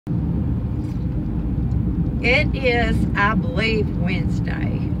It is, I believe,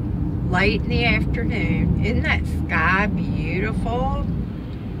 Wednesday, late in the afternoon. Isn't that sky beautiful?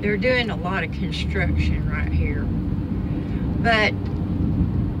 They're doing a lot of construction right here. But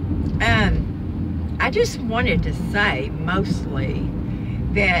I just wanted to say mostly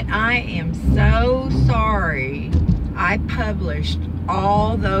that I am so sorry I published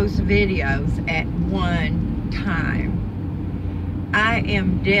all those videos at one time. I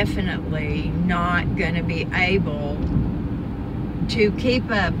am definitely not going to be able to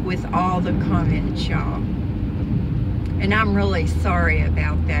keep up with all the comments, y'all. And I'm really sorry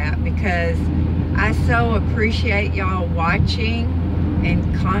about that, because I so appreciate y'all watching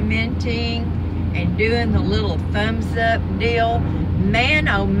and commenting and doing the little thumbs up deal. Man,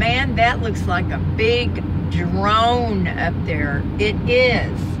 oh man, that looks like a big drone up there. It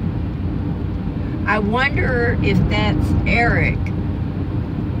is. I wonder if that's Eric,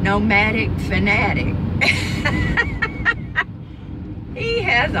 Nomadic Fanatic. He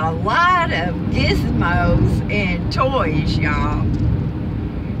has a lot of gizmos and toys, y'all.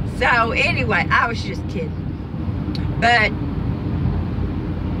 So anyway, I was just kidding. But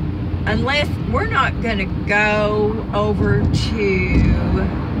unless we're not gonna go over to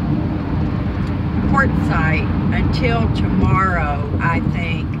Quartzsite until tomorrow, I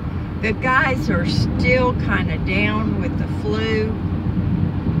think. The guys are still kind of down with the flu.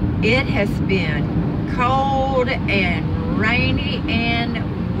 It has been cold and rainy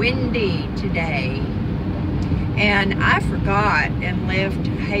and windy today. And I forgot and left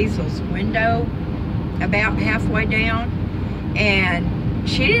Hazel's window about halfway down. And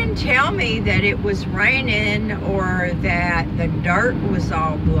she didn't tell me that it was raining or that the dirt was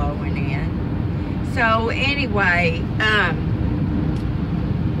all blowing in. So anyway,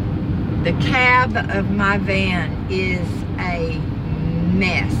 the cab of my van is a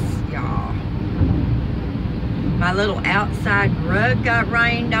mess, y'all. My little outside rug got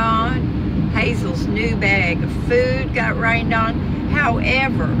rained on. Hazel's new bag of food got rained on.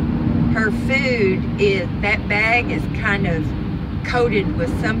 However, her food is, that bag is kind of coated with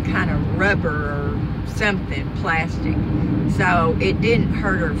some kind of rubber or something, plastic. So it didn't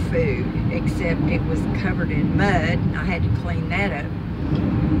hurt her food, except it was covered in mud. I had to clean that up.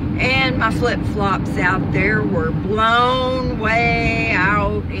 And my flip-flops out there were blown way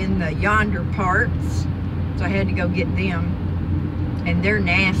out in the yonder parts. So I had to go get them. And they're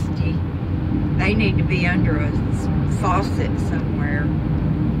nasty. They need to be under a faucet somewhere.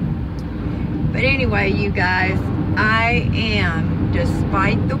 But anyway, you guys, I am,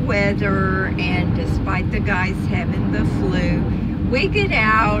 despite the weather and despite the guys having the flu, we get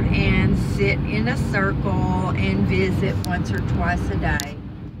out and sit in a circle and visit once or twice a day.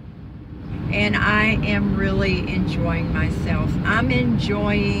 And I am really enjoying myself. I'm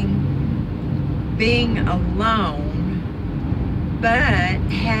enjoying being alone, but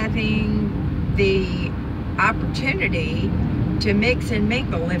having the opportunity to mix and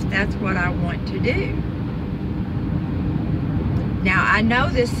mingle if that's what I want to do. Now, I know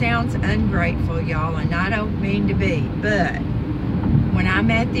this sounds ungrateful, y'all, and I don't mean to be, but when I'm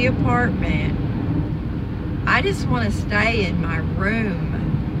at the apartment, I just want to stay in my room.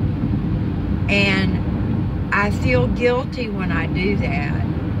 And I feel guilty when I do that.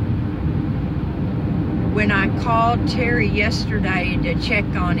 When I called Terry yesterday to check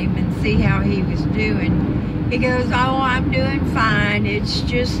on him and see how he was doing, he goes, "Oh, I'm doing fine. It's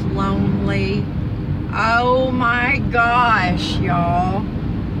just lonely." Oh my gosh, y'all.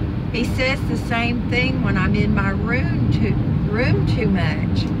 He says the same thing when I'm in my room too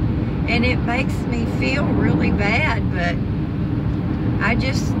much. And it makes me feel really bad, but I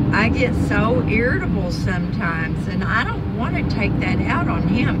get so irritable sometimes, and I don't want to take that out on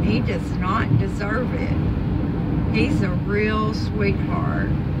him. He does not deserve it. He's a real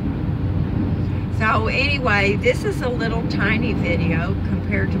sweetheart. So anyway, this is a little tiny video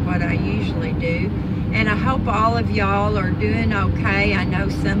compared to what I usually do. And I hope all of y'all are doing okay. I know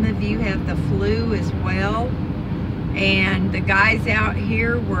some of you have the flu as well. And the guys out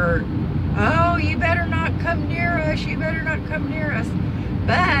here were, "Oh, you better not come near us. You better not come near us."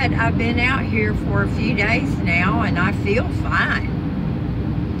 But I've been out here for a few days now and I feel fine.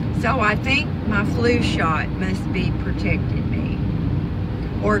 So I think my flu shot must be protecting me.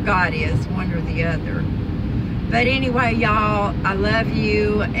 Or God is, one or the other. But anyway, y'all, I love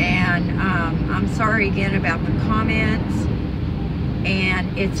you, and I'm sorry again about the comments.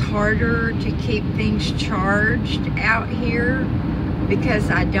 And it's harder to keep things charged out here because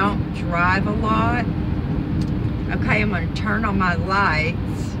I don't drive a lot. Okay, I'm going to turn on my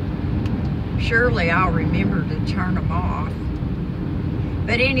lights. Surely I'll remember to turn them off.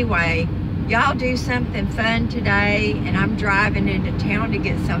 But anyway, y'all do something fun today, and I'm driving into town to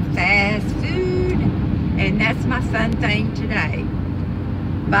get some fast food, and that's my fun thing today.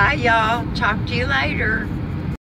 Bye, y'all. Talk to you later.